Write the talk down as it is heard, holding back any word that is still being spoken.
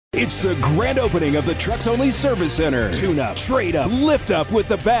It's the grand opening of the Trucks Only Service Center. Tune up, trade up, lift up with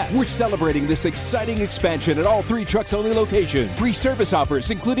the best. We're celebrating this exciting expansion at all 3 Trucks Only locations. Free service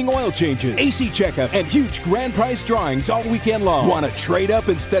offers, including oil changes, AC checkups, and huge grand prize drawings all weekend long. Want to trade up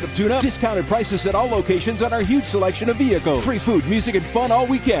instead of tune up? Discounted prices at all locations on our huge selection of vehicles. Free food, music, and fun all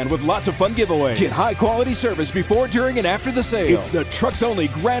weekend with lots of fun giveaways. Get high quality service before, during, and after the sale. It's the Trucks Only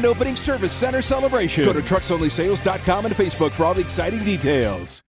Grand Opening Service Center celebration. Go to trucksonlysales.com and Facebook for all the exciting details.